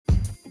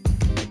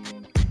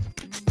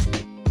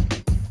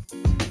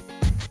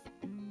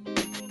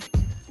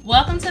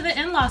Welcome to the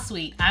In-Law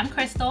Suite. I'm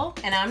Crystal.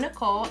 And I'm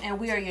Nicole, and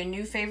we are your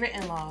new favorite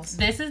in-laws.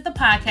 This is the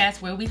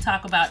podcast where we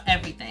talk about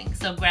everything.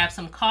 So grab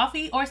some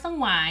coffee or some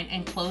wine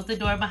and close the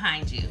door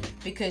behind you.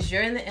 Because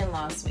you're in the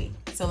in-law suite.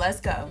 So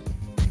let's go.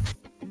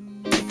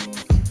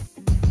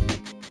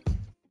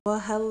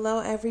 Well, hello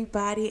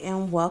everybody,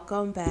 and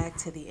welcome back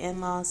to the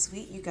in-law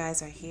suite. You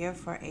guys are here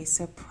for a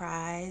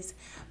surprise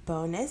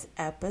bonus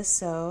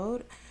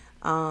episode.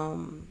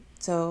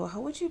 So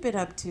what you been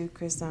up to,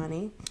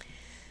 Chrisani?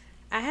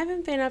 I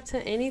haven't been up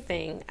to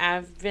anything.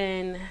 I've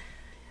been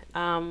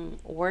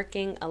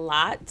working a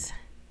lot.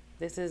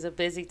 This is a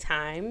busy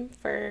time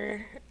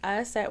for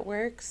us at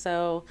work,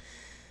 so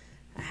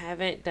I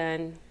haven't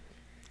done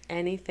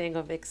anything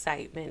of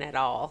excitement at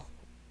all.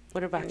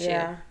 What about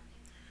you?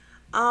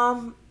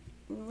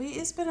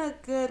 It's been a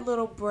good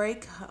little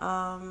break.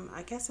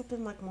 I guess it's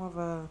been like more of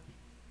a,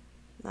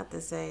 not to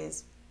say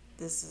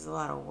this is a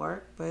lot of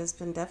work, but it's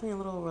been definitely a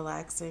little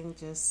relaxing.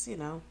 Just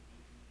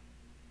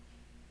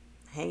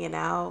hanging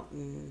out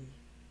and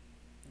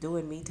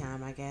doing me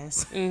time, I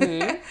guess.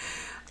 Mm-hmm.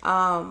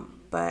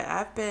 But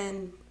I've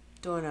been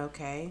doing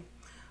okay.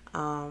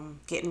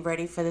 Getting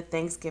ready for the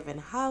Thanksgiving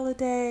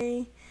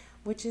holiday,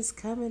 which is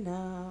coming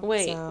up.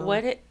 Wait, so,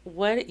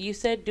 what you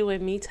said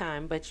doing me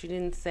time, but you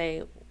didn't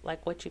say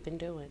like what you've been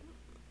doing.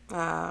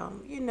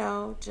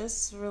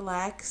 Just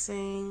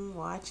relaxing,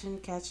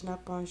 catching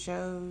up on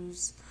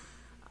shows.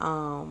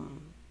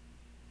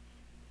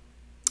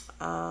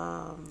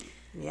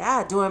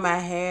 Doing my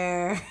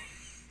hair,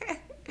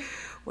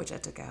 which I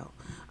took out.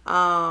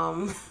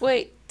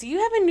 Wait, do you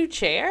have a new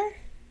chair?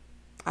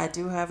 I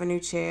do have a new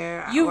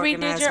chair. You I redid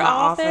organized your my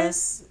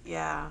office?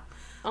 Yeah.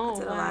 Oh, I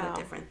did wow. a lot of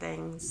different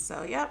things.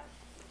 So, yep.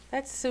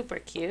 That's super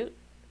cute.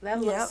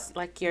 That Yep. looks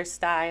like your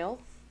style.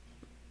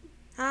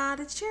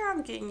 The chair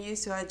I'm getting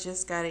used to, I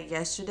just got it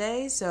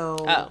yesterday, so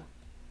Oh.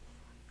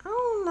 I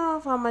don't know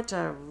if how much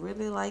I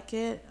really like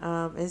it.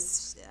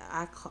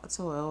 I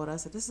told old, I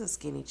said, this is a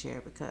skinny chair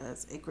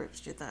because it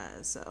grips your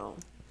thighs, so.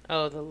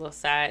 Oh, the little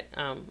side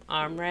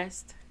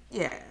armrest.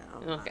 Yeah.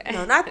 Okay.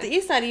 No,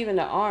 it's not even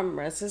the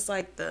armrest. It's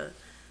like the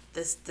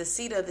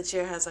seat of the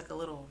chair has like a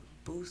little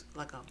boost,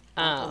 like a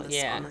bump on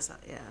the side.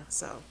 Yeah.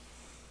 So,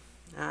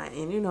 and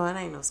it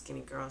ain't no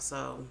skinny girl,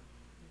 so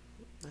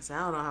I said,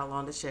 I don't know how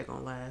long this chair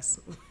gonna last.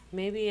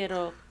 Maybe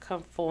it'll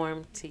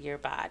conform to your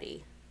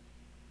body.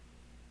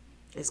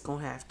 It's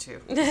gonna have to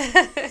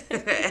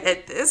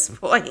at this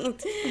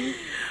point. Is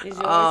yours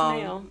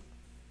now?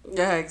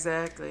 Yeah,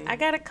 exactly. I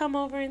gotta come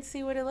over and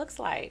see what it looks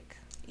like.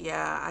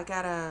 Yeah, I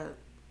got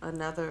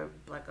another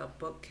like a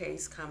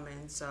bookcase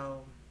coming,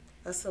 so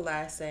that's the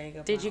last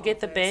thing. Did you get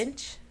the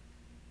bench?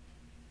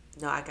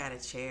 No, I got a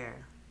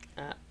chair.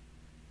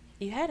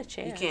 You had a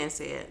chair. You can't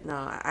see it. No,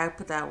 I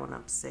put that one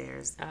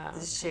upstairs.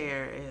 This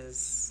chair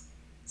is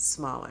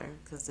smaller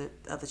because the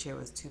other chair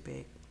was too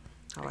big.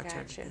 How I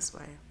turned it this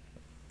way.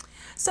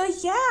 So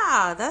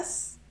yeah,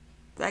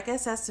 I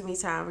guess that's to me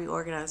time.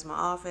 Reorganize my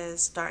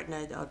office. I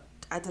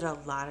did a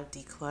lot of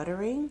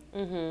decluttering.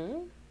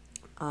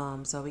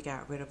 Mm-hmm. So we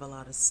got rid of a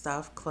lot of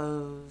stuff,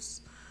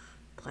 clothes,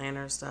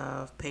 planner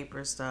stuff,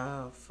 paper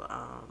stuff,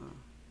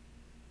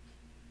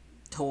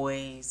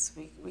 toys.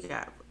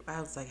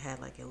 Had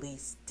like at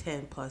least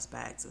 10 plus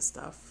bags of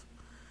stuff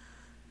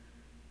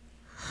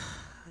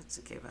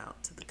to give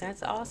out to the Goodwill.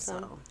 That's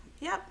awesome. So,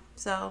 yep.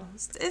 So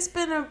it's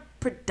been a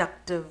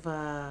productive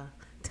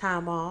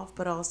time off,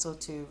 but also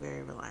too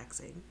very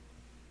relaxing.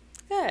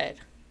 Good.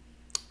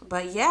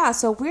 But yeah,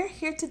 so we're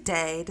here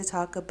today to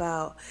talk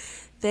about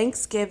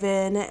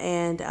Thanksgiving,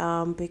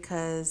 and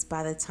because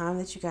by the time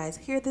that you guys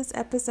hear this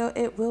episode,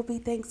 it will be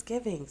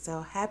Thanksgiving.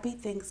 So happy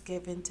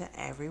Thanksgiving to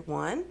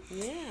everyone.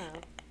 Yeah.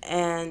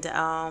 And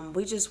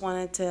we just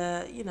wanted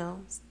to,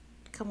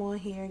 come on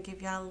here and give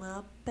y'all a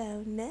little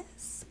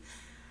bonus.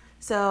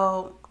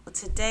 So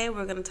today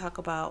we're going to talk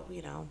about,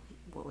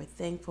 what we're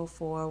thankful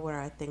for, what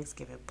are our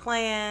Thanksgiving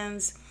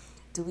plans.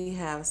 Do we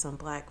have some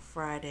Black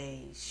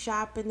Friday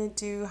shopping to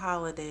do,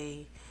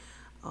 holiday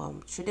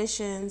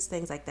traditions,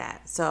 things like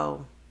that.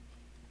 So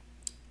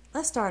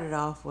let's start it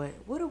off with,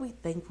 what are we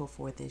thankful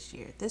for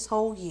this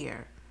whole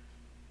year?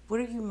 What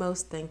are you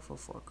most thankful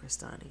for,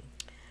 Christani?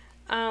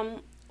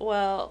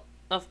 Well,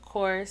 of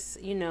course,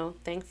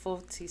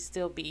 thankful to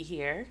still be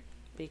here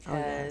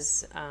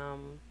because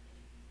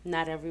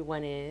not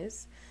everyone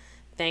is.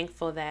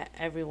 Thankful that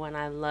everyone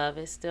I love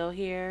is still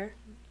here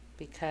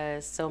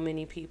because so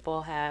many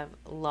people have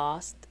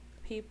lost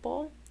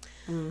people.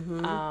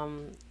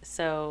 Mm-hmm.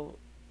 So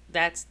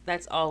that's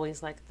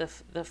always like the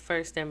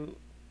first and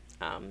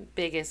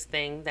biggest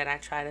thing that I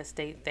try to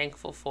stay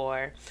thankful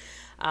for.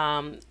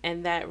 And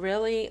that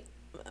really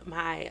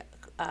my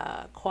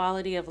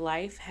quality of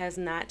life has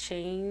not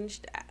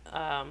changed.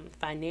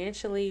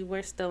 Financially,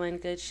 we're still in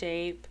good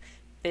shape.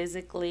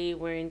 Physically,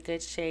 we're in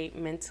good shape.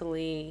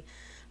 Mentally,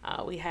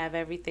 we have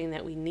everything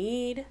that we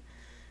need.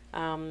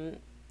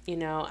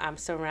 I'm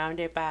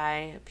surrounded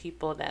by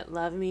people that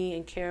love me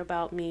and care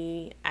about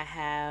me. I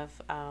have,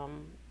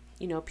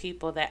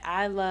 people that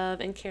I love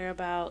and care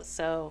about.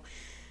 So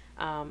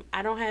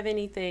I don't have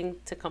anything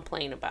to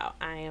complain about.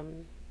 I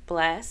am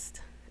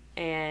blessed,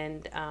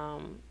 and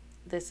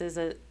this is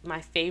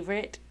my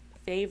favorite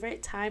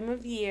time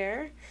of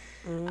year.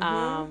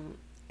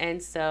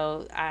 And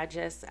so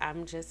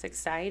I'm just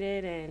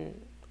excited,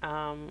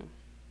 and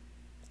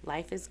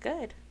life is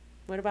good.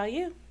 What about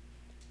you?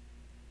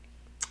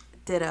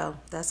 Ditto.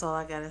 That's all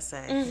I gotta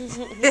say.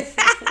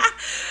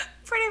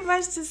 Pretty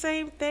much the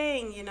same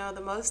thing. You know,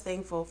 the most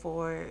thankful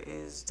for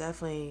is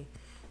definitely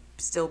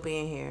still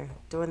being here.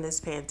 During this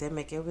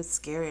pandemic, it was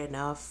scary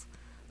enough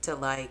to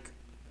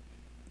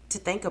to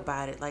think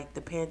about it. Like,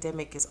 the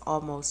pandemic is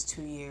almost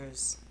 2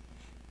 years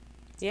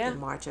Yeah. in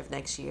March of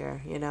next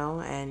year, you know?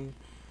 And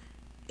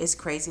it's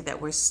crazy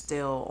that we're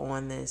still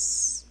on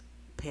this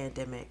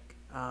pandemic.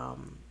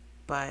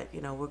 But, you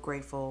know, we're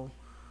grateful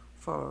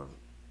for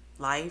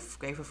life,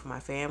 grateful for my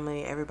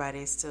family.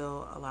 Everybody's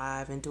still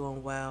alive and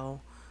doing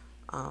well.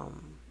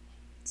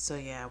 So,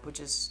 yeah, we're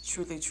just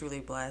truly, truly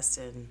blessed,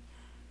 and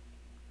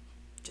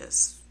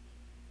just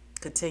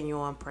continue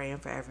on praying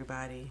for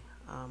everybody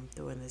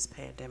during this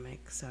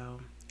pandemic.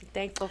 So,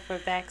 Thankful for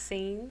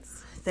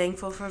vaccines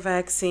thankful for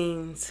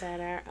vaccines. that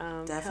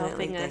are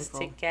Definitely helping us to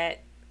thankful.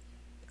 get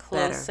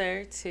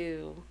closer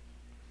to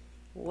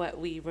what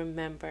we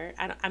remember.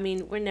 I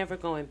mean, we're never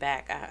going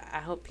back. I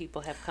hope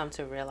people have come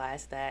to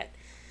realize that.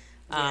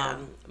 Yeah.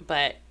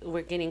 But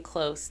we're getting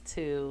close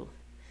to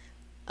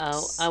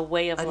a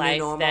way of A new life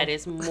normal. that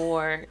is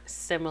more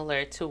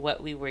similar to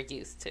what we were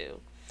used to.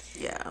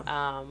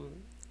 Yeah.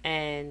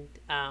 And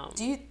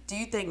Do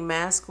you think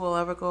masks will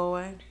ever go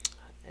away?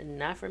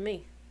 not for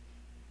me.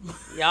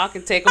 Y'all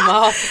can take them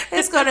off.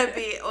 It's gonna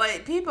be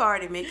like, people are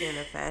already making it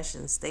a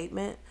fashion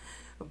statement,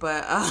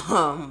 but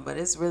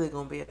it's really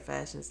gonna be a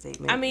fashion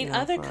statement. I mean, you know,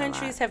 other for a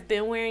countries lot. have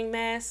been wearing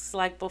masks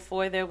like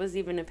before there was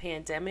even a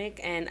pandemic,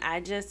 and I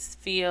just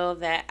feel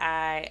that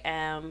I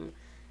am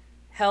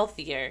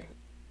healthier.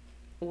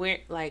 When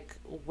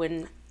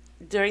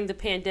during the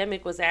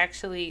pandemic was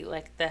actually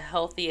like the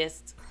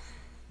healthiest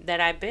that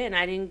I've been.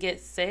 I didn't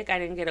get sick. I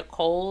didn't get a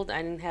cold.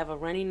 I didn't have a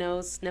runny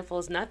nose,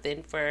 sniffles,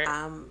 nothing for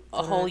I'm a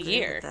gonna whole agree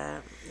year. with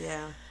that.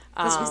 Yeah,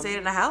 because we stayed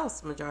in the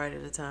house majority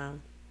of the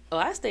time. Well,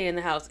 I stay in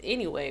the house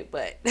anyway,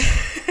 but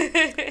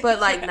But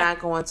like, not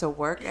going to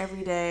work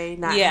every day,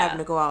 not Yeah. having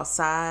to go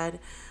outside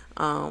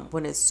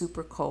when it's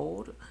super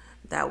cold.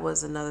 That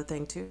was another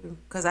thing too.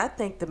 Because I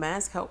think the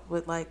mask helped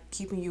with like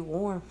keeping you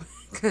warm.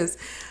 Because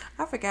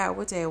I forgot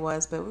what day it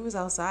was, but we was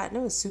outside and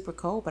it was super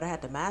cold. But I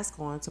had the mask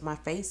on, so my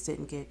face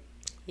didn't get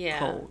yeah.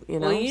 cold. You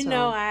know. Well, you so,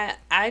 know,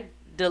 I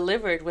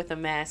delivered with a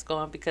mask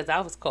on because I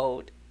was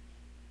cold.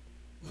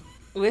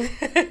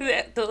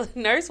 The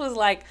nurse was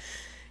like,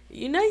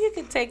 "You know, you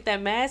can take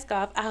that mask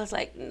off." I was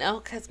like, "No,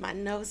 because my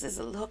nose is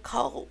a little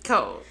cold."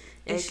 cold.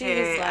 And And she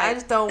was like- I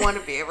just don't want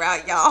to be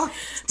around y'all.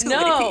 Too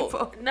many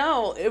people.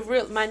 No,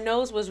 my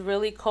nose was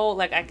really cold.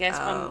 Like, I guess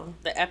Oh. from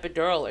the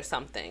epidural or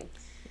something.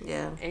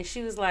 Yeah. And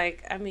she was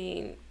like, "I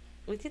mean,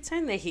 we could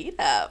turn the heat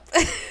up."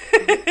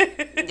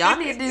 Y'all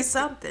need to do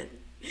something.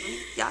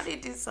 Y'all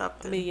need to do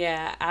something. But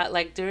yeah,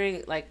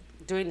 during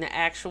the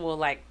actual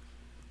like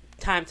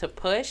time to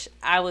push,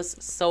 I was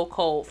so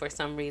cold for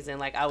some reason.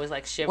 Like, I was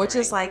like shivering. Which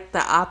is like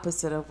the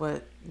opposite of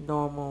what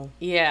normal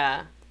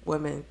Yeah.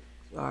 women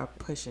are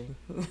pushing.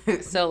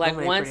 So like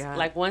Normally once pretty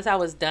hot. once I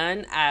was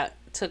done, I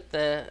took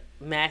the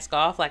mask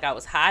off. Like, I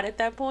was hot at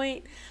that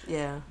point.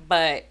 Yeah.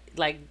 But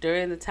like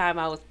during the time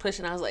I was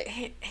pushing, I was like,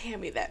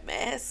 hand me that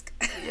mask.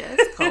 Yeah,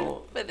 it's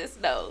cold. For this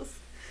nose.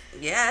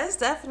 Yeah, it's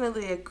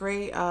definitely a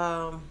great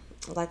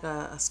like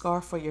a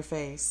scarf for your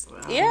face. I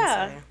would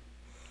Yeah. say.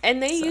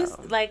 And they So- use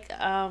like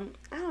I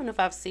don't know if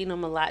I've seen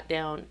them a lot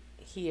down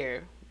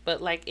here,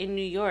 but like in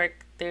New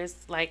York, there's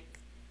like,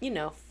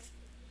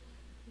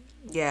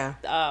 Yeah.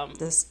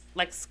 This.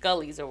 like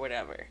Scullies or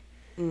whatever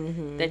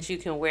Mm-hmm. that you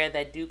can wear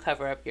that do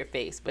cover up your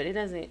face, but it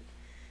doesn't.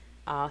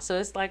 So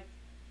it's like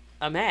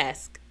a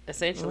mask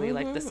essentially,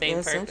 like the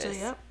same purpose.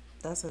 Yep.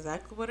 That's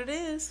exactly what it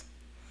is.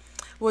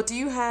 Well, do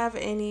you have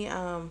any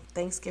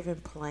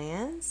Thanksgiving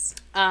plans?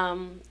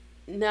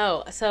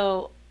 No.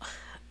 So,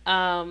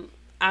 I'm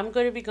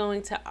going to be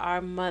going to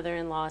our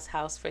mother-in-law's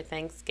house for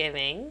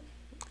Thanksgiving.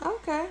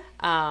 Okay.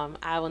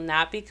 I will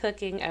not be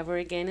cooking ever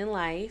again in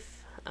life.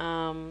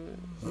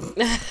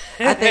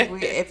 I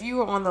think if you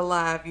were on the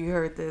live, you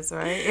heard this,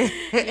 right?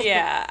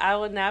 Yeah, I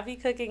will not be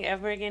cooking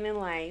ever again in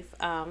life.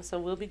 So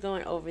we'll be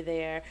going over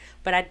there.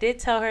 But I did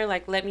tell her,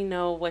 like, let me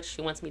know what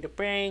she wants me to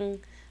bring.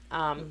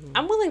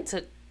 I'm willing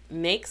to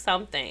make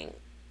something,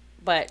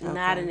 but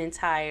not Okay. an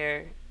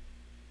entire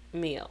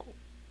meal.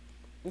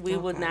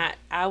 Okay.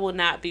 I will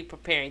not be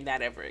preparing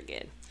that ever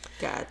again.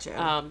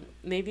 Gotcha.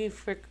 Maybe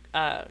for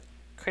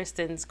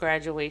Kristen's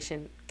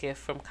graduation gift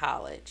from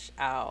college,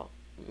 I'll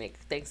make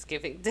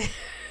Thanksgiving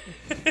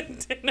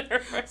dinner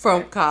for her.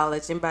 From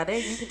college, and by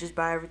then you can just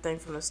buy everything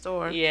from the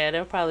store. Yeah,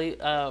 they'll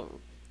probably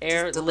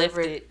air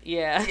deliver lift it. it.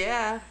 Yeah.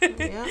 Yeah.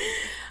 Yeah.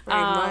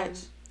 Pretty much.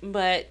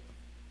 But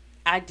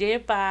I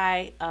did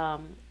buy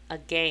a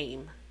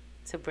game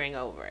to bring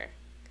over.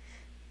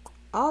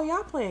 Oh,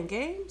 y'all playing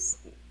games?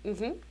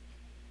 Mhm.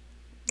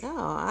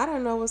 Oh, I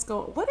don't know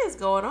what is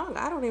going on.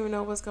 I don't even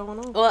know what's going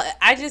on. Well,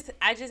 I just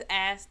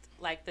asked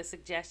like the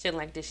suggestion,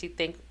 like, did she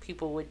think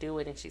people would do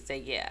it, and she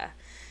said yeah.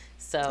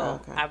 So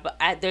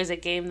Okay. there's a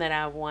game that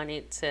I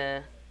wanted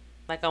to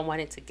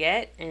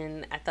get,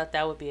 and I thought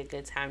that would be a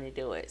good time to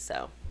do it.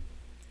 So,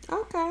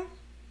 Okay.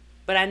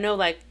 but I know,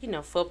 like,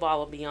 football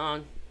will be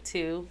on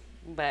too,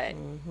 but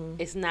Mhm.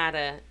 it's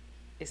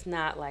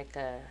not like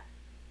a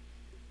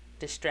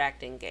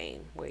distracting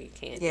game where you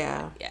can't do it.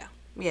 Yeah. Yeah.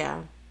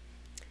 Yeah.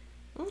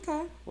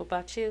 Okay. What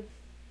about you?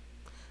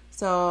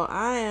 So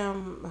I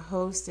am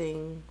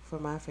hosting for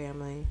my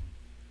family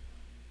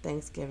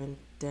Thanksgiving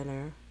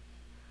dinner.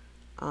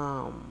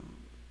 Um,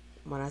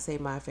 when I say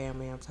my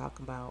family, I'm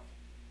talking about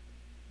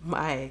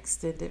my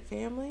extended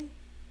family.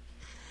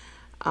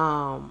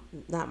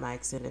 Not my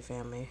extended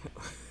family.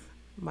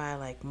 My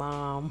like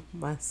mom,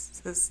 my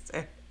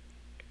sister.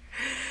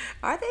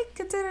 Are they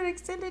considered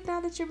extended now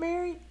that you're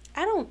married?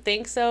 I don't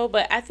think so,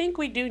 but I think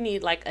we do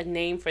need like a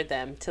name for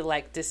them to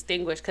like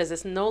distinguish, because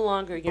it's no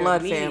longer your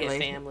Blood immediate family.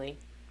 family.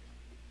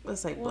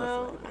 Let's say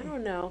Well, blood I family.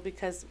 don't know,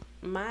 because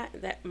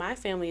my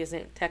family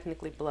isn't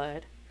technically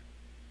blood.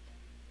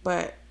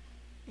 But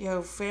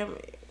your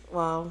family,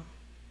 well,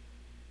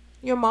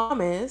 your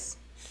mom is.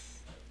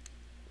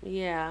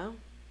 Yeah.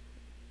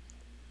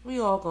 We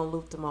all gonna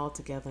loop them all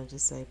together and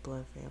just say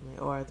blood family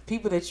or the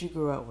people that you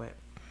grew up with.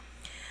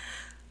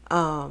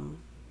 Um,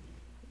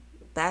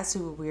 that's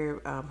who we're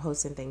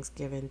hosting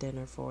Thanksgiving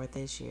dinner for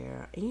this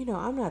year. And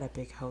I'm not a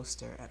big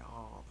hoster at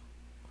all,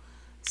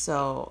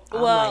 so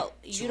I'm like Well,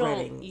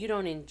 dreading. you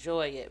don't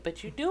enjoy it,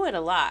 but you do it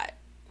a lot.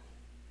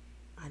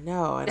 I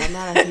know, and I'm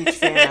not a huge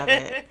fan of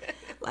it.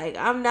 Like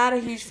I'm not a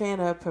huge fan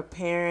of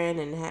preparing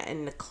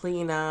and the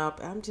cleanup.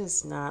 I'm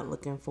just not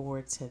looking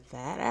forward to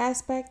that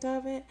aspect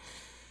of it.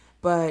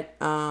 But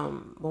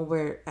when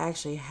we're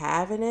actually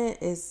having it,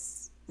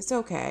 it's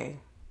okay.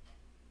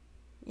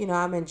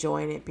 I'm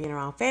enjoying it, being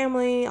around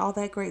family, all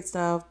that great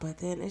stuff. But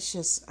then I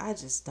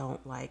just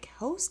don't like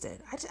hosting.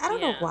 I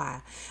don't know Yeah.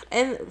 why.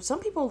 And some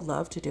people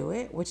love to do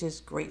it, which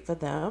is great for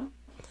them.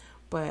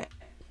 But,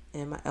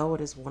 and my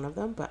Elwood is one of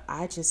them, but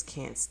I just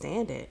can't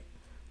stand it.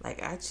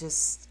 Like, I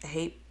just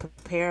hate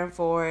preparing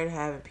for it,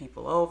 having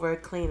people over,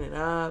 cleaning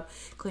up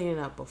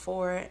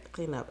before it,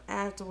 cleaning up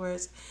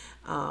afterwards.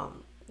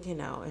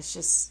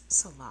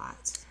 It's a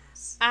lot.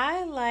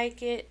 I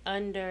like it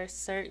under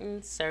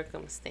certain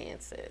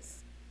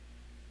circumstances.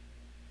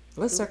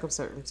 What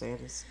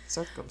circumstances?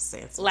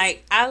 Circumstances.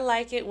 Like, I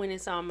like it when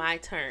it's on my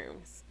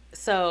terms.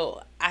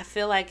 So I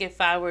feel like if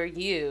I were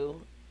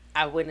you,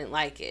 I wouldn't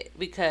like it,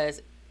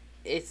 because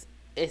it's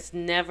it's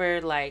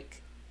never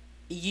like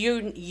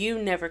you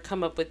never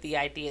come up with the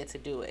idea to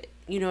do it.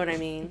 You know what I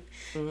mean?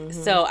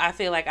 So I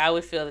feel like I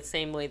would feel the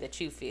same way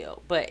that you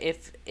feel. But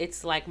if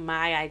it's like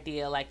my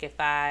idea, like if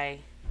I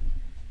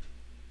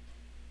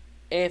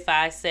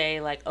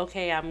say like,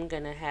 okay, I'm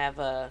gonna have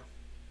a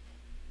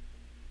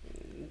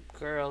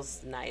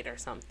girls' night or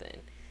something,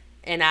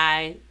 and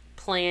I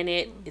plan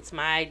it, it's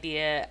my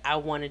idea, I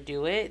want to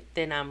do it,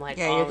 then I'm like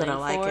Yeah, you're all in gonna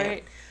like for it.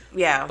 it.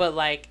 Yeah. But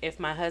like if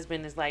my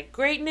husband is like,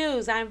 great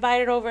news, I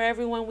invited over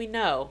everyone we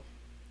know,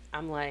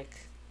 I'm like,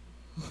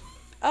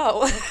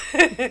 oh.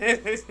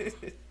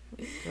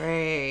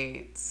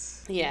 Great.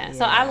 Yeah,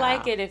 so I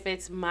like Yeah. it if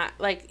it's my,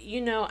 like,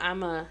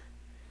 I'm a,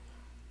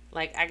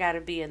 like, I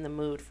gotta be in the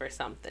mood for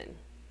something,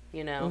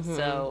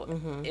 so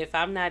if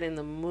I'm not in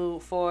the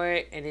mood for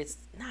it, and it's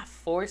not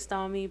forced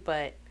on me,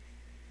 but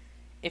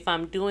if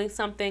I'm doing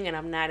something and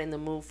I'm not in the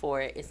mood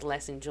for it, it's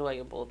less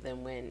enjoyable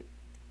than when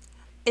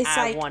It's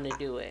I like want to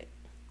do it.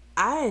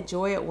 I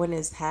enjoy it when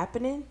it's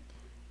happening.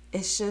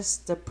 It's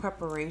just the It's a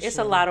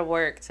preparation lot of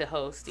work to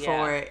host,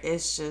 for yeah. it.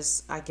 It's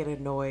just I get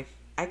annoyed.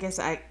 I guess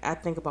I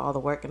think about all the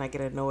work and I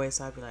get annoyed,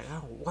 so I'd be like, I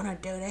don't want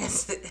to do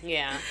this.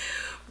 Yeah.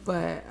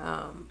 But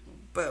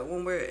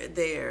when we're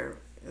there,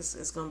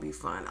 it's gonna be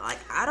fun. Like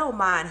I don't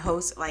mind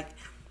host. Like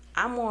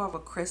I'm more of a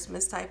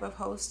Christmas type of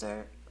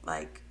hoster.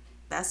 Like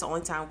that's the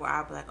only time where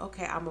I'll be like,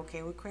 okay, I'm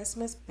okay with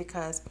Christmas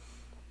because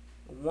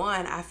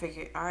one, I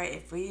figured, all right,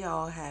 if we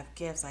all have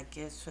gifts, like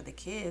gifts for the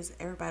kids,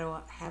 everybody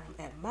will have them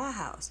at my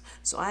house.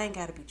 So I ain't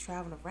got to be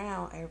traveling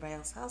around everybody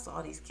else's house with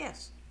all these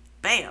gifts.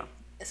 Bam.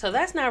 So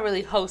that's not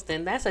really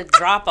hosting, that's a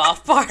drop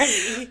off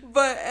party.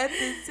 But at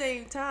the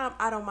same time,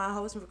 I don't mind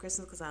hosting for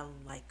Christmas because I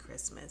like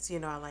Christmas.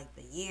 I like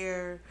the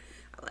year.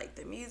 I like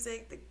the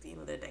music,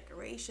 the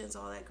decorations,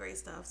 all that great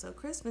stuff. So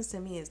Christmas to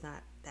me is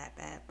not that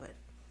bad. But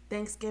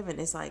Thanksgiving,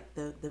 it's like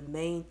the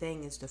main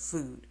thing is the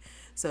food.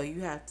 So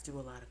you have to do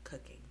a lot of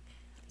cooking.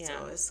 Yeah.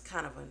 So it's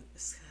kind of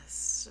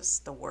it's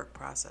just the work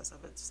process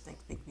of it. Just think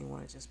you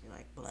want to just be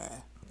like blah.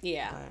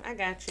 Yeah, But I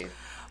got you.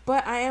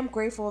 but I am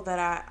grateful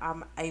that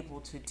I'm able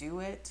to do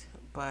it.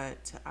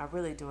 But I'm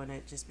really doing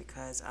it just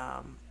because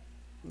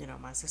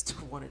my sister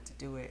wanted to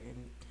do it,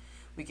 and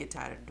we get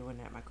tired of doing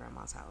it at my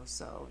grandma's house.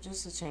 So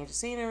just to change the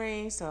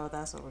scenery. So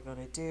that's what we're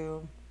gonna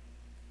do.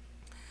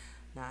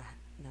 Not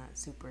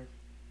super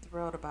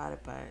thrilled about it,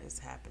 but it's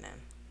happening.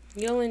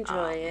 You'll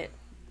enjoy it.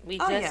 We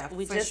oh, just yeah,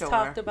 we for just sure.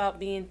 talked about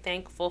being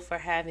thankful for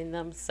having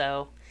them,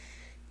 so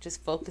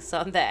just focus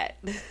on that.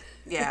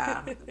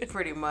 Yeah,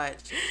 pretty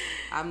much.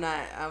 I'm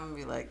gonna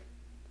be like,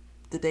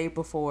 the day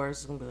before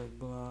it's gonna be like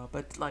blah,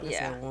 but like I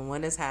said,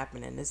 when it's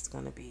happening, it's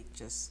gonna be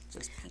just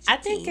peachy I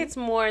think keen. it's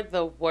more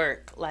the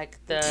work, like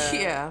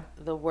Yeah.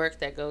 the work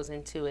that goes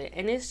into it,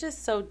 and it's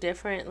just so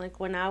different. Like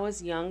when I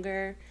was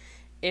younger,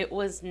 it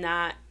was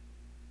not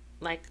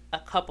like a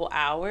couple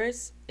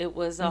hours; it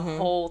was a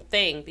whole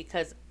thing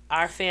because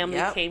our family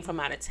Yep. came from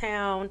out of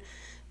town.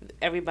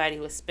 Everybody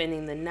was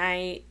spending the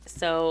night,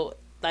 so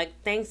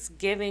like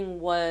Thanksgiving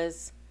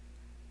was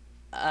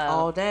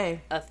All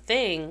day. a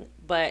thing,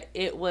 but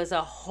it was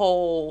a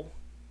whole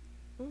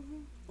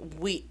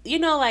week. You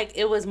know, like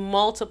it was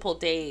multiple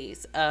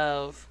days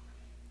of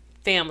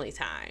family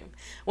time.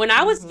 When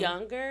I was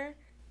younger,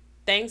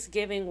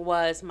 Thanksgiving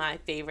was my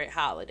favorite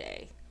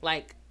holiday.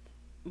 Like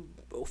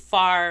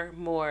far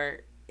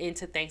more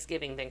into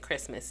Thanksgiving than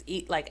Christmas.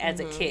 Like as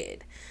a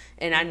kid,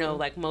 and I know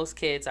like most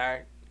kids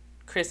are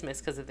Christmas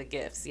because of the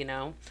gifts, you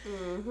know.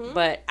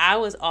 But I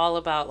was all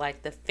about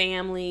like the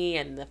family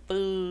and the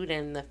food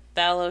and the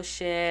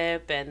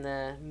fellowship and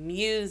the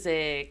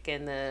music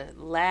and the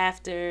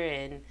laughter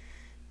and,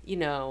 you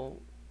know,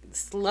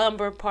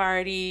 slumber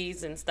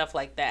parties and stuff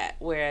like that.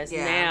 Whereas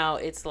now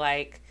it's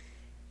like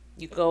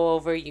you go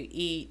over, you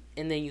eat,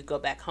 and then you go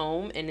back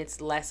home, and it's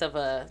less of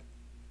a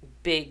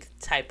big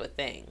type of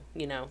thing,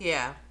 you know.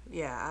 Yeah,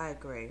 I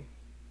agree.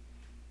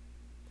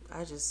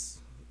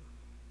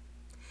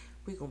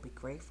 We're gonna be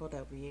grateful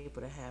that we're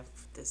able to have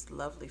this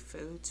lovely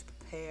food to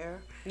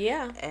prepare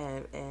Yeah.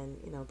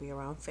 and be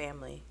around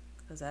family,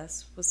 because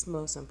that's what's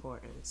most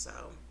important.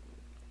 So,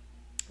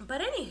 but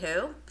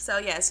anywho,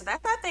 so that's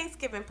our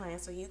Thanksgiving plan.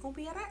 So you're gonna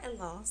be at our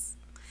in-laws.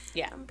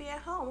 Yeah. I'm gonna be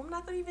at home. I'm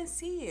not gonna even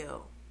see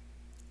you.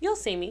 You'll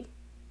see me.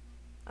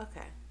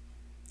 Okay.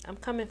 I'm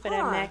coming for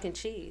that mac and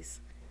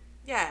cheese.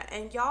 Yeah,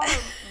 and y'all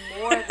are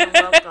more than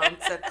welcome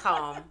to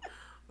come,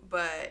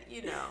 but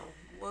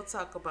we'll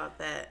talk about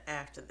that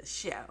after the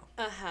show.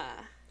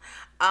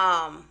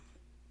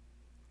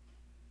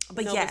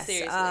 But No, yes,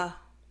 seriously.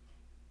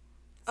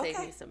 Save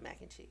okay. me some mac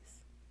and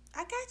cheese.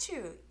 I got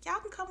you. Y'all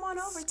can come on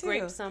over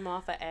Scrape too. some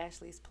off of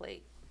Ashley's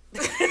plate.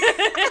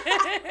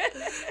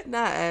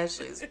 Not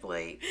Ashley's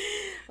plate.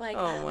 Like,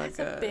 Oh my that's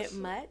a gosh. bit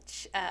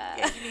much.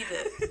 Yeah, you need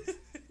to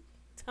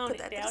Tone put it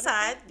that to down. the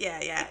side.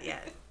 Yeah.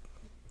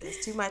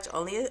 It's too much.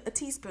 Only a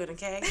teaspoon,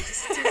 okay?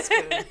 Just a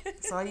teaspoon.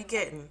 That's all you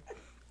getting.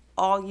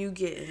 All you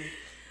getting.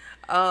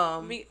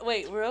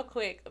 Wait, real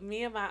quick.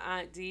 Me and my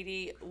aunt Dee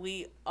Dee,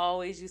 we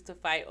always used to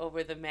fight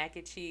over the mac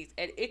and cheese,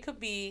 and it could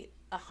be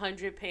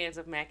 100 pans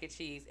of mac and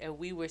cheese, and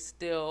we were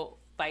still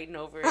fighting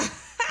over it,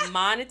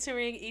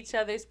 monitoring each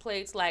other's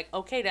plates. Like,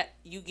 okay, that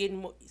you getting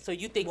more, so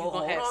you think you're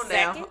gonna have hold on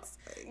now. seconds?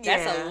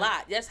 That's Yeah. a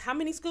lot. That's how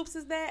many scoops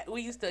is that?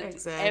 We used to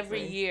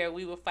every year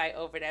we would fight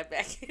over that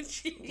mac and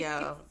cheese.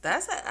 Yo,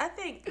 I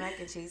think mac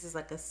and cheese is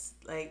like I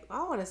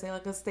want to say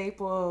like a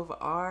staple of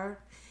our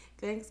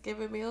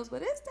Thanksgiving meals,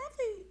 but it's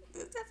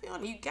definitely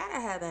on. You gotta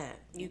have that.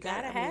 You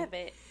gotta have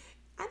it.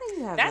 I know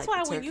you have. That's like,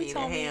 why the when you turkey,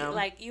 told the me, ham.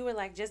 like, you were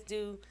like, just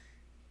do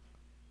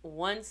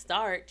one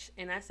starch,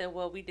 and I said,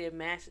 well, we did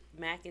mac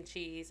and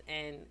cheese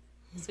and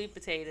sweet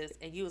potatoes,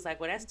 and you was like,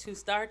 well, that's 2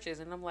 starches,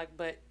 and I'm like,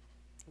 but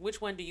which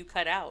one do you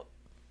cut out?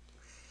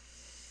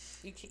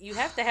 You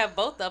have to have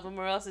both of them,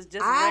 or else it's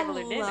just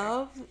regular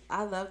dinner.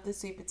 I love the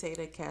sweet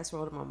potato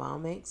casserole that my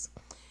mom makes.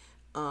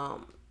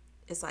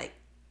 It's like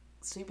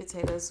sweet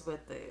potatoes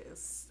with the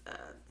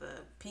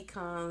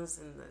pecans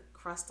and the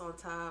crust on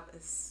top.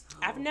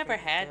 I've never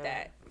had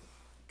that.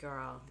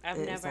 Girl, I've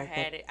it's never like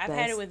had the it. I've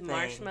had it best with thing.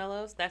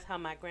 marshmallows. That's how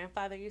my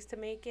grandfather used to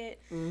make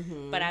it.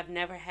 But I've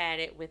never had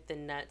it with the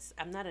nuts.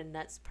 I'm not a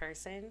nuts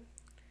person.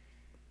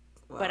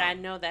 But Wow. I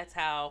know that's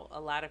how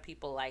a lot of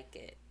people like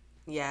it.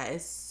 Yeah,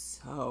 it's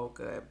so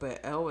good.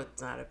 But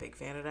Elwood's not a big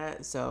fan of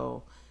that.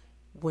 So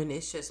when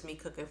it's just me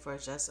cooking for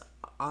just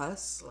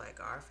us, like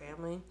our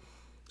family,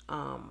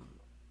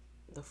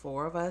 the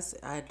 4 of us,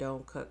 I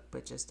don't cook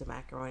but just the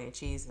macaroni and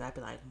cheese. And I'd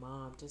be like,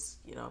 Mom, just,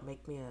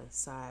 make me a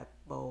side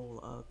bowl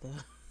of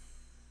the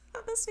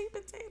sweet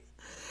potato.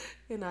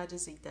 And I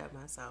just eat that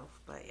myself.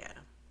 But yeah.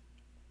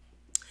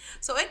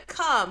 So it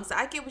comes.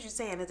 I get what you're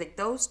saying. It's like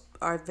those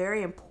are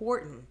very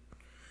important.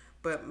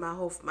 But my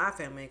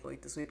family ain't gonna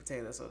eat the sweet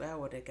potato, so that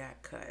would have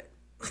got cut.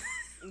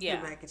 Yeah.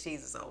 The mac and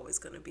cheese is always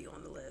gonna be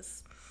on the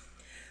list.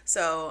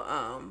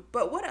 So,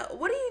 but what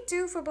do you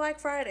do for Black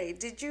Friday?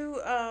 Did you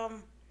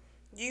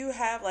you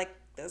have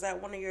is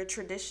that one of your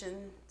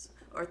traditions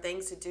or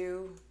things to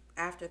do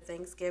after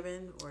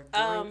Thanksgiving or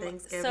during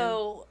Thanksgiving?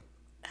 So,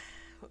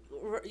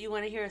 you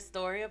want to hear a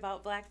story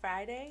about Black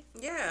Friday?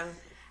 Yeah.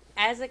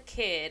 As a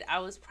kid, I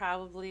was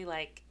probably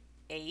like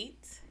 8.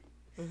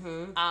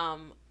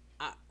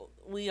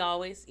 We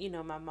always,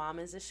 my mom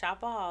is a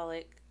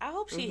shopaholic. I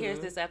hope she hears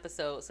this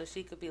episode so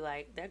she could be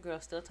like, that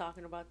girl's still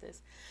talking about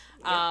this.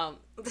 Who's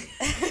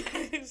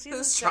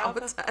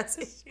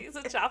traumatizing? She's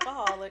a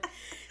shopaholic.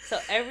 So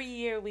every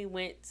year we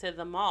went to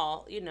the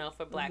mall,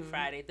 for Black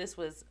Friday. This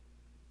was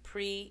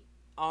pre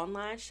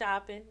online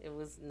shopping. It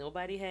was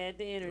nobody had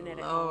the internet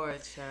at home.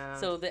 Lord, child.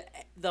 So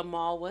the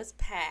mall was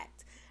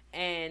packed.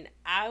 And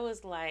I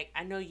was like,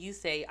 I know you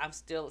say I'm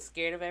still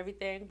scared of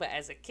everything, but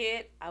as a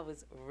kid, I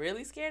was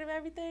really scared of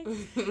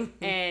everything.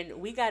 And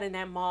we got in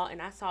that mall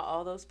and I saw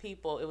all those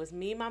people. It was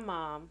me, my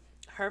mom,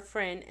 her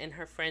friend, and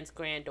her friend's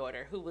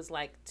granddaughter, who was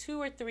like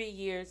 2 or 3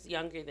 years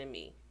younger than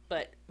me.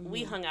 But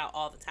we hung out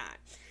all the time.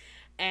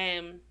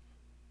 And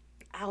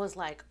I was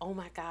like, oh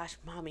my gosh,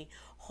 mommy,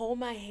 hold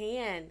my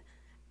hand.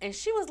 And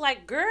she was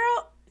like,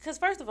 girl, because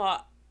first of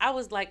all, I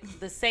was like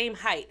the same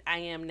height I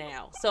am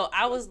now. So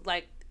I was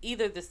like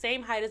either the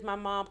same height as my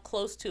mom,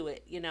 close to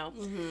it, you know.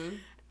 Mm-hmm.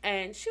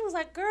 And she was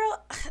like,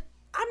 girl,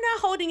 I'm not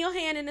holding your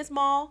hand in this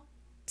mall.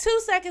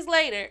 2 seconds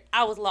later,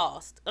 I was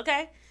lost,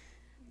 okay?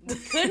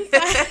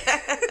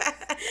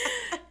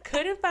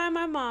 Couldn't find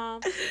my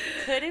mom.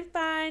 Couldn't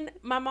find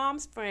my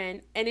mom's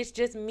friend. And it's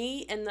just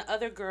me and the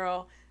other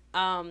girl,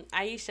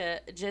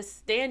 Aisha, just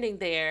standing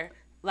there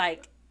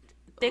like,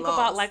 think Lost.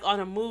 about like on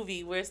a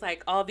movie where it's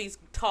like all these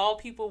tall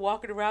people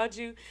walking around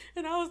you.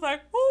 And I was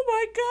like, oh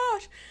my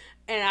gosh.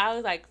 And I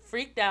was like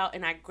freaked out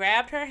and I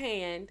grabbed her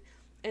hand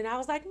and I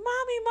was like,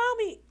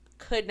 mommy.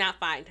 Could not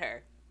find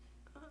her.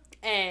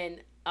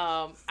 And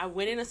I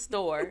went in a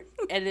store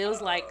and it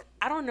was like,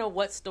 I don't know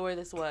what store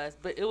this was,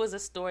 but it was a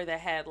store that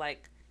had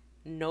like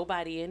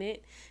nobody in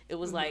it. It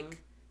was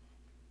like,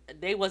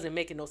 they wasn't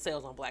making no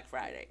sales on Black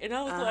Friday. And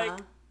I was like,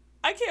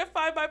 I can't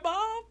find my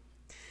mom.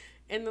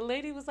 And the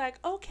lady was like,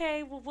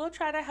 okay, well, we'll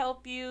try to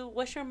help you.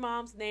 What's your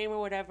mom's name or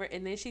whatever?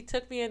 And then she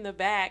took me in the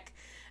back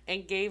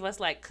and gave us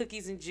like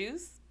cookies and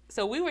juice.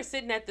 So we were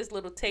sitting at this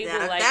little table.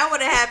 Now, like, if that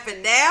would have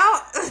happened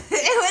now, it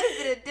would have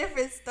been a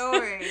different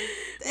story.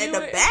 In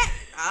the back?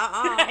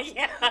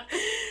 Yeah.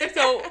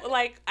 So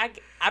like,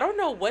 I don't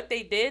know what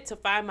they did to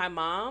find my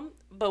mom,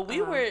 but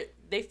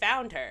they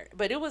found her.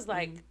 But it was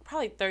like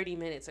probably 30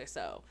 minutes or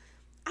so.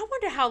 I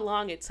wonder how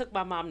long it took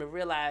my mom to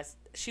realize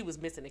she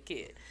was missing a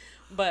kid.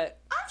 But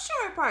I'm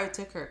sure it probably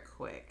took her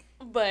quick.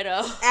 But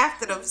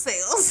after them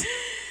sales.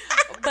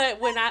 But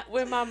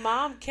when my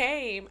mom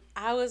came,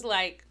 I was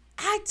like,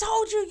 I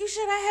told you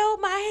should have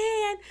held my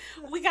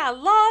hand. We got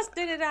lost,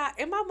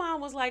 And my mom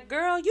was like,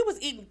 girl, you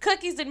was eating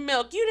cookies and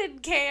milk. You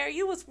didn't care.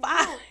 You was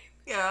fine.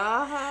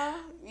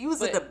 You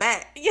was in the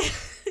back. Yeah.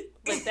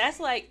 But that's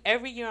like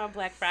every year on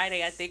Black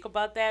Friday, I think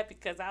about that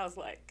because I was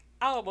like,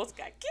 I almost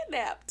got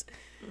kidnapped.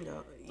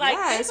 No. Like,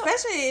 yeah,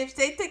 especially if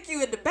they took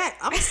you in the back.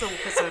 I'm so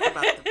concerned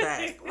about the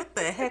back. What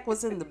the heck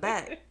was in the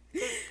back?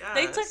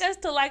 They took us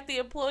to like the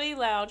employee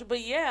lounge,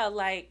 but yeah,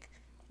 like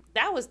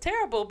that was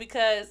terrible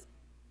because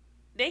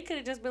they could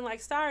have just been like,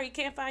 sorry, you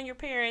can't find your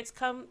parents.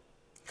 Come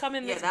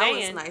in this van. Yeah, that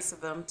was nice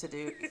of them to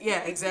do.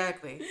 Yeah,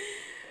 exactly.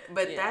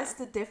 But that's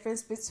the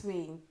difference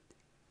between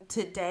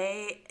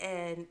today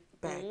and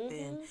back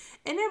then.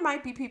 And there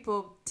might be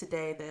people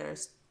today that are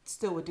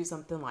still would do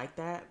something like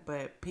that,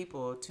 but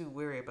people are too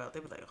weary about. They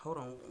were like, hold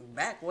on,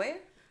 back where?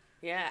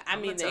 Yeah, I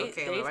mean they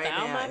right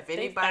found now. If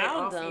anybody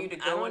offer you to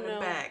go in the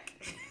back,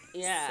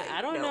 yeah,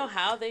 I don't know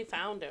how they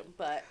found him,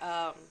 but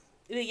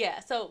yeah.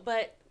 So,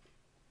 but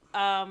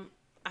I'm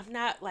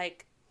not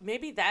like,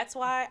 maybe that's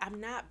why I'm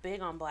not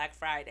big on Black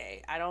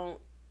Friday. I don't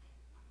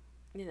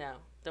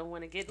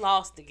want to get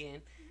lost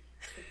again.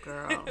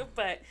 Girl.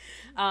 But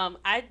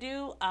I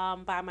do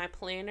buy my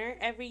planner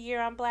every year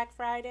on Black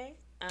Friday.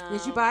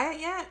 Did you buy it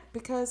yet?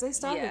 Because they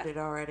started it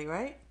already,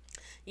 right?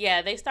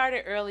 Yeah, they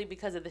started early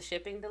because of the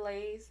shipping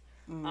delays.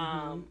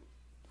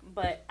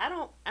 But I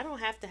don't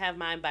have to have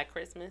mine by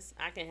Christmas.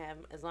 I can have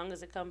as long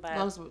as it come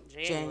by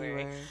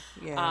January.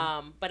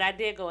 Yeah. But I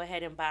did go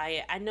ahead and buy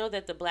it. I know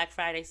that the Black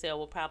Friday sale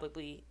will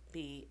probably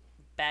be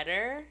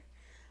better.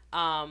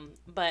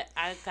 But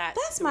I got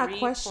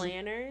three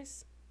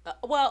planners.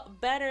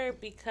 Better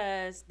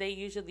because they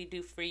usually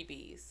do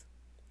freebies.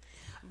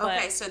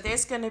 Okay, so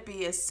there's going to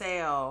be a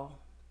sale.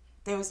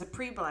 There was a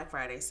pre-Black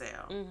Friday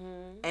sale.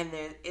 And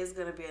there is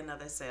going to be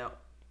another sale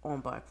on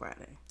Black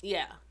Friday.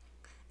 Yeah.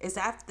 Is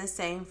that the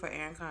same for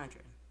Erin Condren?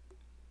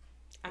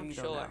 I'm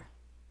sure.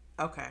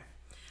 Okay.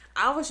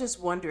 I was just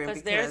wondering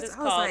because theirs is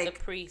called the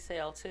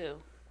pre-sale too.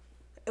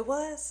 It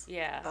was?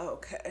 Yeah.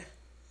 Okay.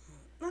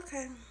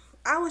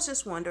 I was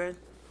just wondering.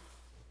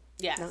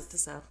 Yes. Note to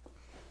self.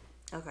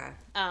 Okay.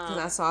 Because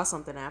I saw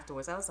something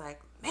afterwards. I was like,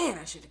 man,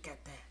 I should have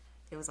got that.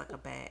 It was like a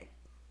bag.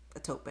 A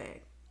tote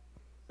bag.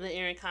 The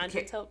Erin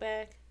Condren tote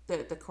bag?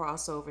 The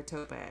crossover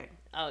tote bag.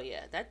 Oh,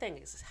 yeah. That thing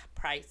is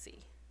pricey.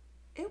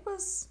 It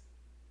was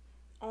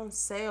on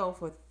sale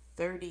for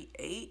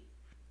 $38.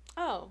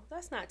 Oh,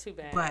 that's not too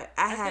bad. But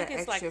I had think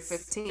an it's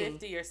extra like $15.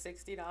 $50 or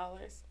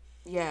 $60.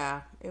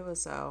 Yeah, it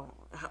was so.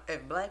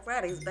 And Black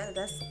Friday's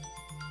better.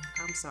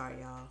 I'm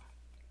sorry, y'all.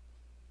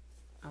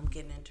 I'm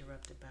getting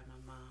interrupted by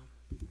my mom.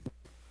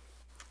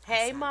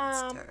 Hey,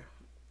 Mom.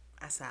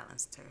 I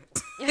silenced her.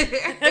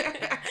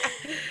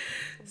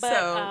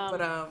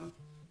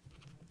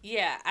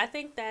 Yeah, I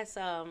think that's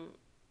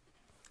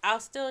I'll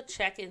still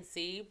check and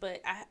see,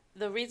 but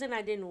the reason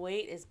I didn't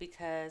wait is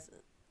because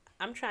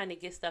I'm trying to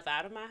get stuff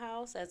out of my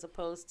house as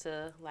opposed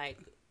to like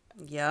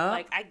Yup.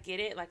 Like, I get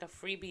it, like a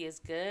freebie is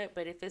good,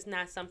 but if it's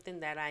not something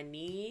that I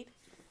need,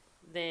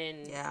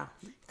 then Yeah.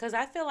 because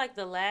I feel like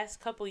the last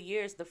couple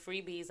years, the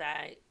freebies,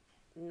 I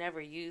never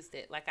used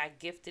it. Like, I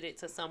gifted it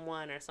to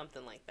someone or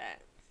something like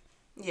that.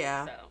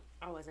 Yeah. So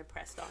I was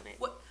impressed on it.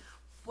 What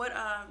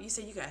you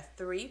said you got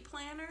 3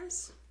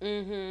 planners?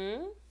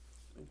 Mm-hmm.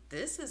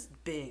 This is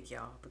big,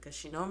 y'all, because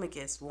she normally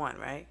gets 1,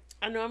 right?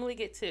 I normally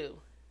get 2.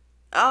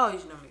 Oh, you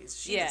normally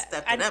she Yeah, just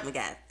stepped it up and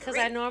got 3. Because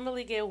I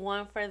normally get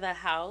 1 for the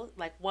house,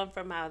 like 1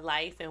 for my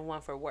life and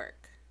 1 for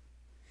work.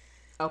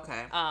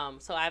 Okay.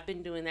 So I've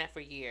been doing that for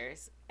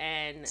years,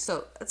 and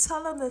So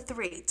tell them the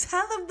 3.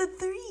 Tell them the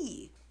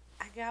 3.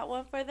 I got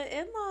 1 for the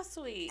in-law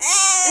suite.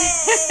 Hey!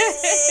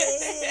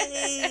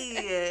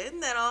 Isn't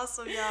that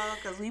awesome, y'all?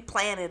 Because we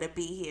planning to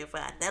be here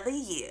for another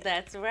year.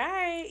 That's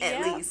right. At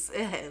Yep. least.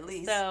 At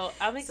least. So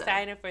I'm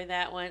excited for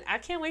that one. I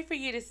can't wait for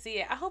you to see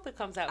it. I hope it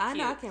comes out I cute.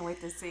 know. I can't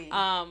wait to see.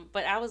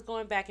 But I was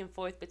going back and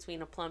forth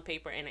between a plum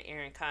paper and an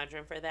Erin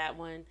Condren for that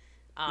one.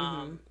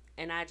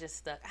 And I just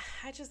stuck.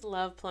 I just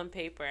love plum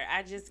paper.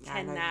 I just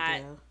I know you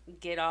cannot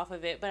get off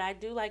of it. But I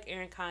do like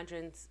Erin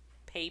Condren's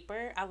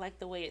paper. I like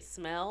the way it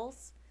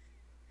smells.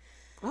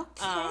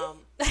 Okay.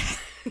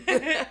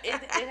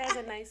 It has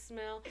a nice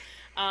smell.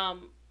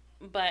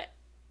 But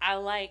I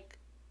like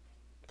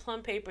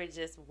plum paper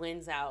just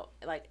wins out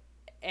like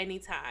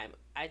anytime.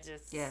 I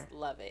just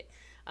love it.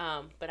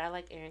 But I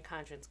like Erin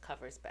Condren's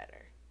covers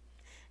better.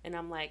 And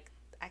I'm like,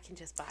 I can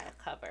just buy a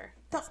cover.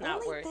 That's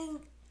not worth.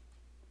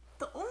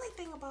 The only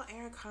thing about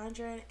Erin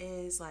Condren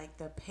is like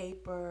the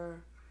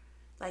paper,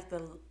 like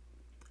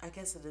I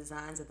guess the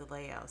designs of the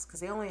layouts,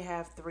 because they only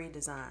have 3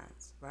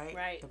 designs, right?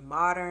 Right. The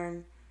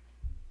modern,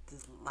 the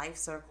life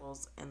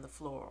circles, and the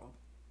floral.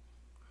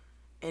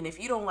 And if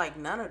you don't like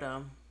none of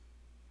them,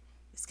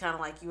 it's kind of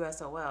like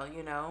USOL,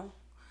 you know?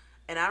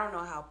 And I don't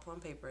know how plum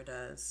paper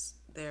does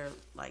their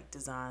like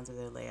designs of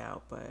their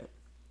layout, but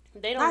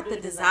they don't not do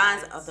the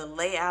designs of the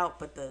layout,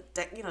 but the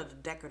the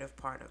decorative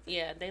part of it.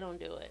 Yeah, they don't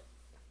do it.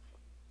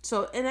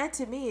 So, and that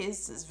to me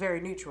is very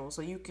neutral.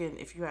 So you can,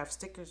 if you have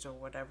stickers or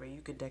whatever,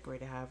 you can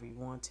decorate it however you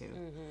want to,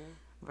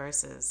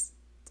 versus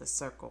the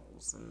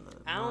circles and the.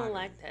 I don't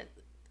like that.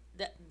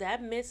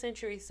 That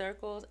mid-century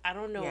circles. I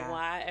don't know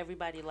why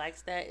everybody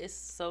likes that. It's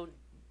so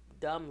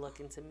dumb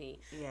looking to me.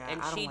 Yeah,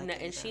 and I don't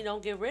like it she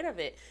don't get rid of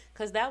it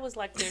because that was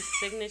like their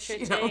signature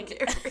She thing. don't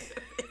get rid of it.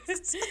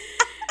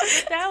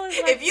 That was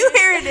like, If you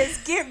hearing this,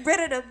 get rid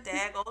of them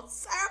daggone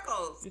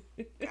circles,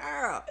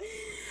 girl.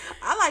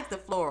 I like the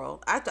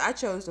floral. I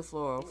chose the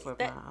floral for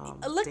that,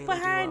 my look daily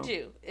behind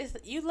duo. you.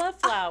 You love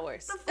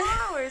flowers. The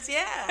flowers,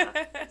 yeah.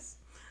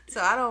 So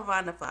I don't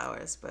mind the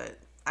flowers, but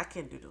I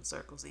can't do those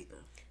circles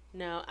either.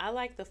 No, I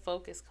like the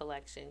Focus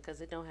collection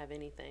because it don't have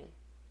anything.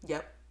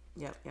 Yep.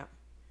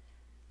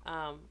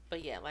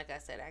 But yeah, like I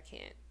said, I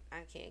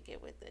can't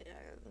get with it.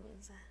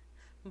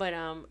 But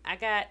I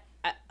got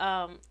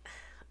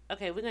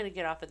okay, we're gonna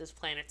get off of this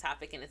planner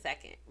topic in a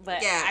second.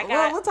 But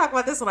yeah, we'll talk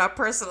about this on our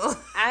personal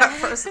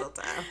personal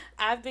time.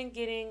 I've been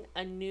getting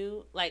a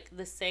new, like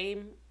the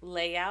same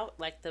layout,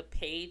 like the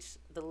page,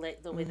 the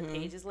way the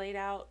page is laid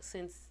out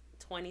since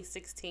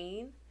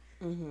 2016,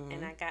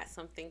 and I got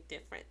something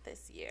different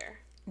this year.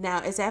 Now,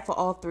 is that for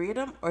all 3 of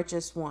them or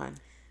just one?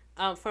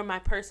 For my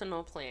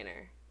personal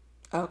planner.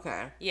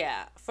 Okay.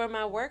 Yeah. For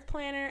my work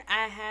planner,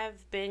 I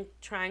have been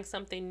trying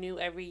something new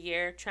every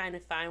year, trying to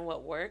find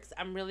what works.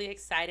 I'm really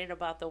excited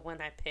about the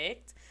one I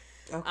picked.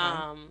 Okay.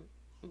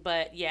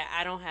 But yeah,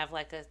 I don't have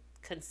like a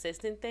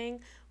consistent thing.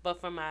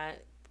 But for my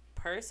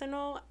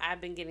personal, I've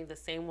been getting the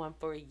same one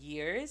for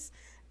years.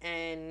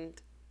 And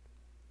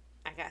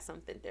I got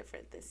something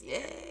different this year.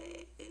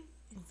 Yay.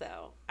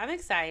 So I'm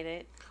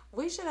excited.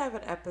 We should have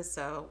an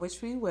episode,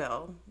 which we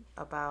will,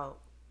 about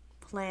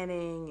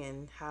planning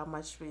and how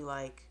much we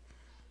like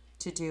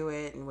to do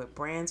it and what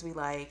brands we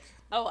like.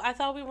 Oh, I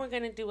thought we were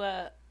going to do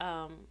a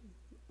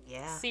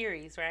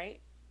series, right?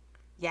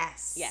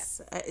 Yes.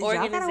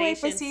 Y'all gotta wait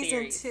for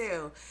season season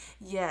 2.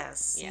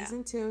 Yes. Yeah.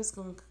 Season 2 is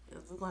we're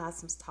gonna have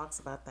some talks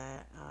about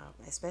that.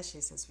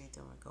 Especially since we're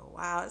doing Go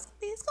Wow. It's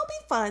gonna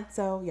be fun.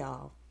 So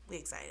y'all, we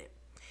excited.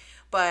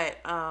 But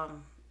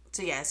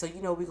so yeah, so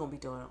we're gonna be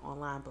doing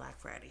online Black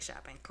Friday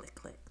shopping. Click.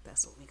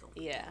 That's what we're gonna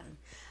be doing.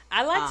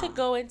 I like to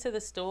go into the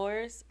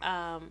stores,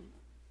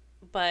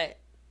 but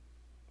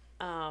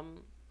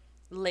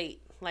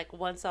late, like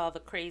once all the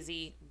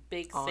crazy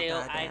big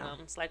sale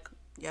items, like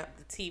the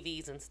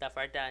TVs and stuff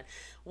are done.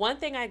 One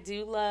thing I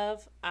do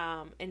love,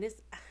 and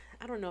this,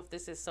 I don't know if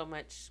this is so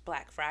much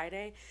Black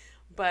Friday,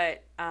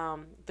 but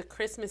the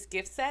Christmas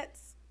gift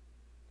sets.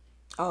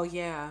 Oh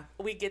yeah.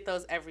 We get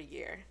those every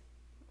year.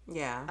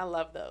 Yeah. I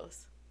love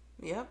those.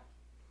 Yep.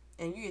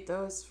 And you get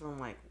those from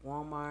like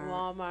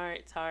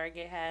Walmart,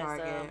 Target has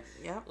them.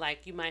 Yep.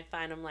 Like you might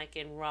find them like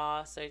in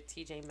Ross or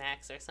TJ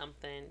Maxx or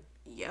something.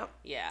 Yep.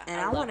 Yeah.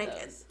 And I want to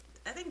get.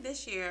 I think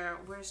this year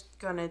we're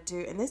gonna do,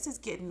 and this is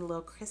getting a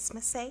little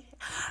Christmassy,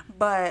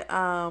 but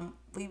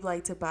we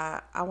like to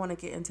buy. I want to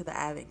get into the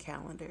advent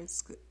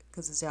calendars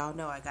because, as y'all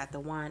know, I got the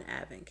wine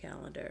advent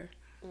calendar.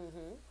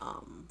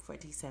 for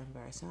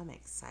December. So I'm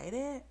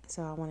excited.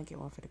 So I want to get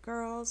one for the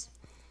girls.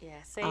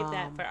 Yeah, save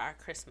that for our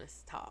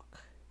Christmas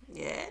talk.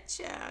 Yeah,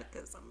 child,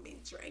 because I'm be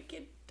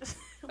drinking.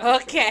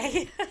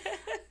 Okay.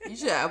 You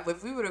should.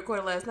 If we would have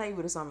recorded last night, you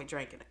would have saw me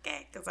drinking.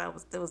 Okay, because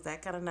it was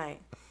that kind of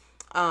night.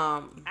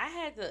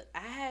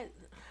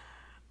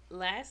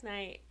 Last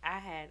night I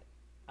had,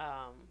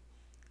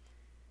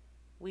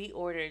 we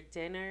ordered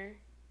dinner.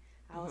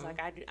 I was like,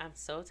 I'm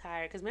so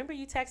tired. Because remember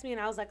you text me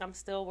and I was like, I'm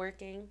still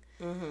working.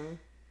 Mm-hmm.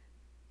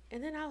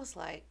 And then I was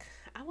like,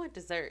 I want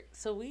dessert.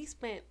 So we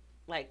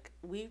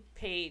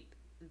paid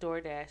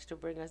DoorDash to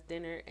bring us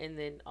dinner and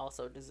then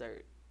also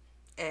dessert.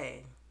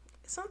 Hey,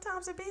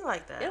 sometimes it be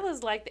like that. It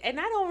was like, and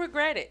I don't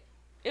regret it.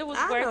 It was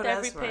worth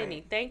every penny.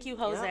 Right. Thank you,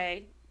 Jose.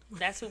 Yep.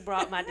 That's who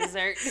brought my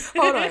dessert.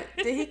 Hold on.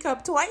 Did he come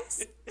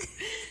twice?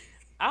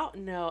 I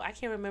don't know. I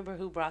can't remember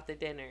who brought the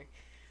dinner.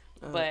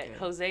 But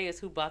Jose is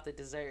who bought the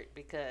dessert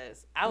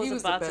because I was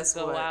about to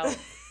go out.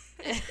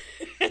 And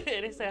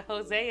it said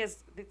Jose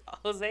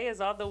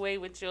is on the way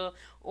with your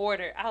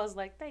order. I was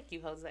like, thank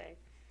you, Jose.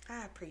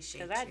 I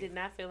appreciate it. Because I did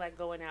not feel like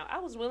going out. I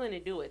was willing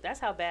to do it. That's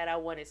how bad I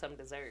wanted some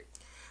dessert.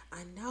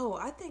 I know.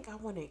 I think I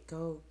want to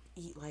go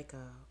eat like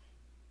a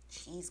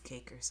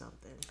cheesecake or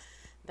something.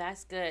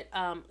 That's good.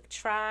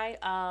 Try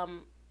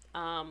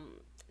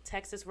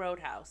Texas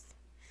Roadhouse.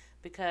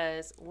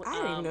 Because I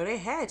didn't even know they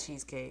had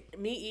cheesecake.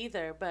 Me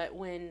either. But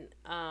when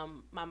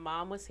my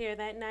mom was here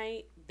that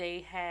night, they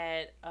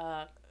had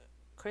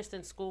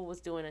Kristen's school was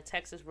doing a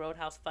Texas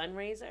Roadhouse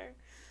fundraiser.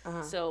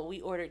 So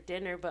we ordered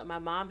dinner, but my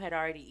mom had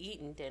already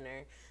eaten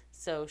dinner.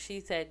 So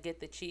she said, get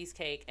the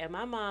cheesecake. And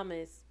my mom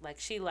is like,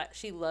 she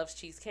loves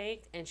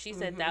cheesecake. And she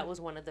said that was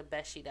one of the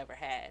best she'd ever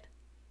had.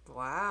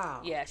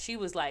 Wow. Yeah, she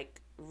was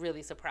like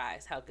really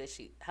surprised how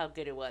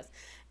good it was.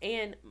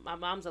 And my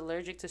mom's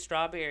allergic to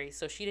strawberries,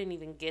 so she didn't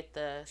even get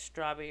the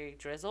strawberry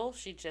drizzle.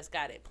 She just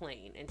got it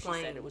plain, and she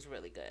said it was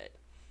really good.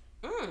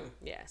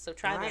 Yeah, so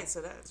try them. All right,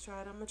 so that's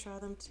right. I'm gonna try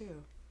them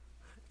too.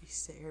 You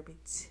said me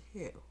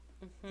two.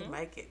 You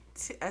might get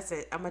two. I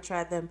said I'm gonna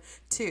try them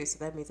too, so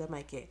that means I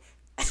might get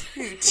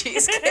 2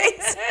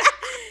 cheesecakes.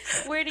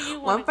 Where do you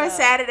want one for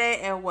Saturday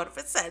and one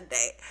for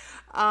Sunday?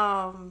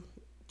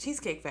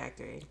 Cheesecake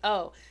Factory.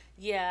 Oh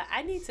yeah,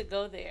 I need to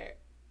go there.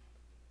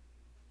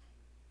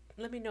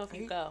 Let me know if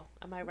you go.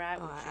 I might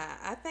ride with you.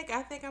 I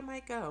think I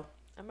might go.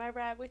 I might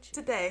ride with you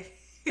today.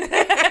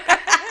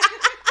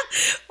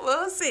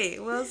 We'll see.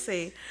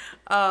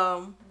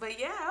 But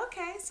yeah,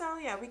 okay. So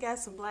yeah, we got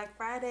some Black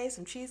Friday,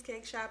 some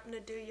cheesecake shopping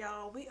to do,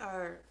 y'all. We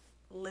are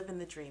living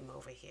the dream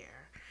over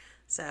here.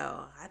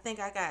 So I think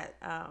I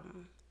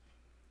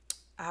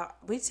got.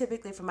 We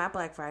typically for my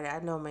Black Friday, I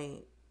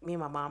normally me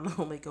and my mom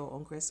normally go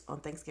on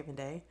Thanksgiving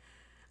Day,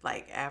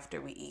 like after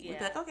we eat. Yeah. We'd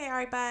be like, okay, all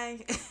right, bye.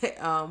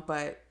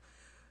 But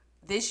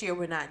this year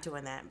we're not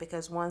doing that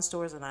because one,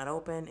 stores are not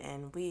open,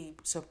 and we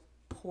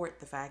support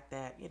the fact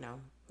that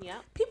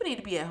people need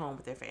to be at home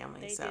with their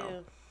families. They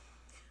do.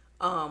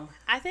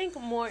 I think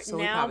more than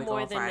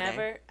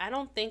ever. I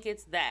don't think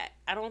it's that.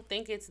 I don't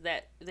think it's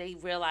that they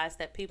realize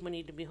that people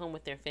need to be home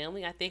with their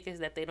family. I think it's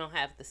that they don't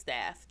have the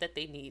staff that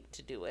they need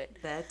to do it.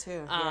 That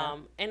too.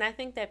 And I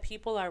think that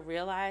people are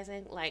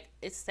realizing, like,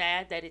 it's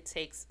sad that it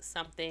takes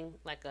something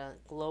like a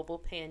global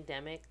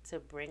pandemic to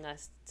bring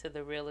us to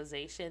the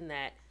realization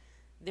that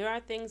there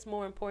are things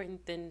more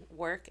important than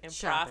work and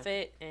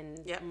profit and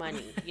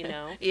money,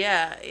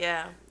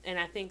 Yeah. And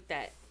I think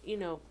that,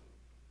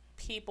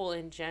 people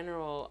in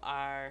general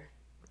are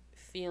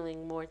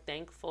feeling more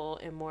thankful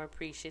and more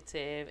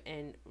appreciative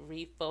and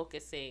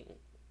refocusing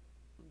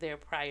their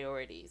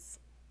priorities.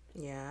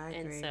 Yeah, I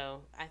agree. And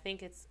so I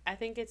think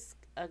it's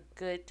a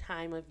good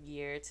time of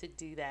year to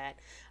do that.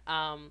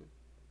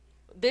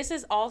 This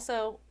is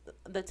also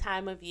the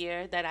time of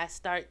year that I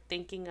start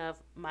thinking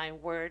of my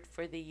word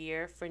for the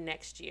year for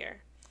next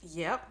year.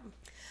 Yep.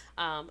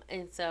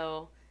 And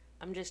so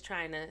I'm just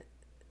trying to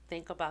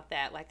think about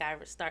that. Like I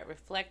start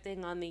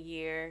reflecting on the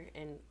year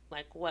and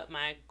like what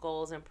my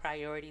goals and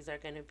priorities are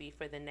going to be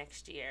for the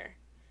next year.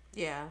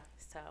 Yeah.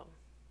 So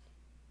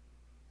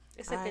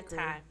it's a good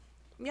time.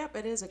 Yep,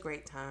 it is a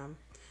great time.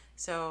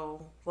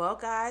 So, well,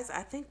 guys,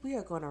 I think we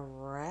are going to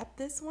wrap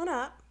this one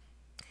up.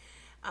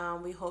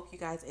 We hope you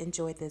guys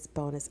enjoyed this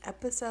bonus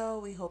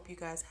episode. We hope you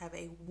guys have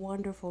a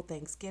wonderful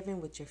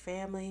Thanksgiving with your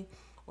family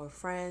or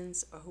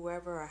friends or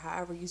whoever or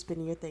however you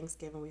spend your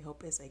Thanksgiving. We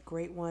hope it's a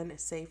great one, a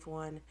safe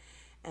one,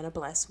 and a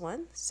blessed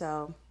one.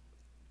 So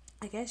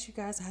I guess you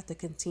guys have to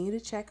continue to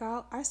check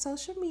out our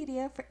social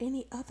media for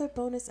any other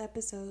bonus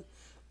episode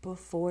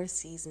before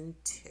season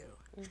 2.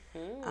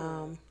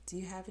 Do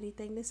you have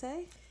anything to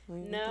say?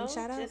 No,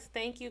 just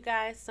thank you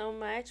guys so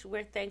much.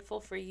 We're thankful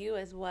for you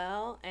as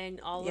well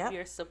and all of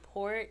your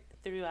support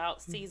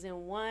throughout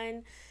season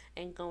 1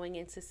 and going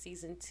into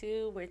season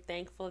 2. We're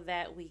thankful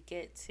that we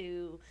get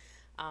to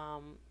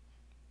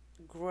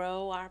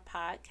grow our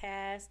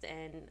podcast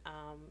and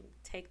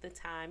take the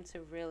time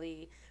to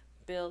really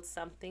build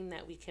something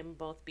that we can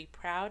both be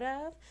proud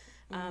of.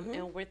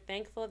 And we're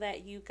thankful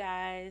that you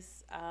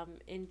guys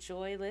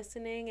enjoy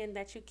listening and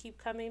that you keep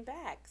coming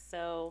back.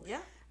 So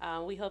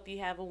we hope you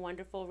have a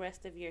wonderful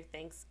rest of your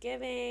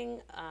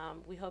Thanksgiving.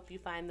 We hope you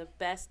find the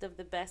best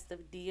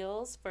of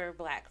deals for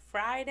Black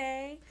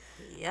Friday.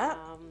 Yep.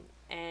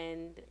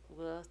 And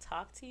we'll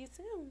talk to you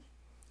soon.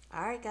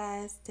 All right,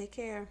 guys. Take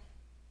care.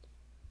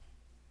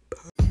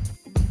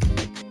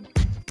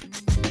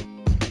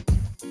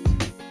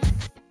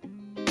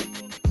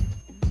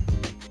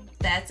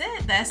 That's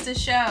it. That's the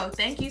show.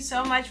 Thank you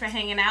so much for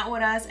hanging out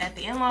with us at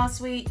the In-Law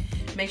Suite.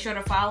 Make sure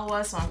to follow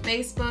us on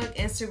Facebook,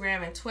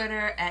 Instagram, and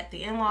Twitter at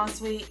the In-Law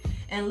Suite.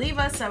 And leave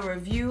us a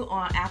review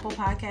on Apple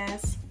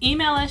Podcasts.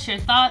 Email us your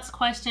thoughts,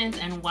 questions,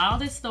 and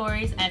wildest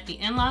stories at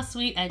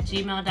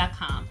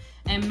theinlawsuite@gmail.com.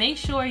 And make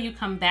sure you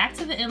come back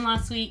to the In-Law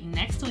Suite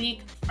next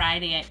week,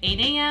 Friday at 8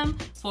 a.m.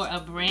 for a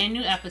brand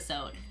new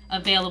episode.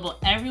 Available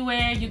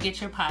everywhere you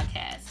get your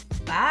podcasts.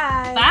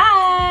 Bye.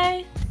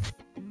 Bye.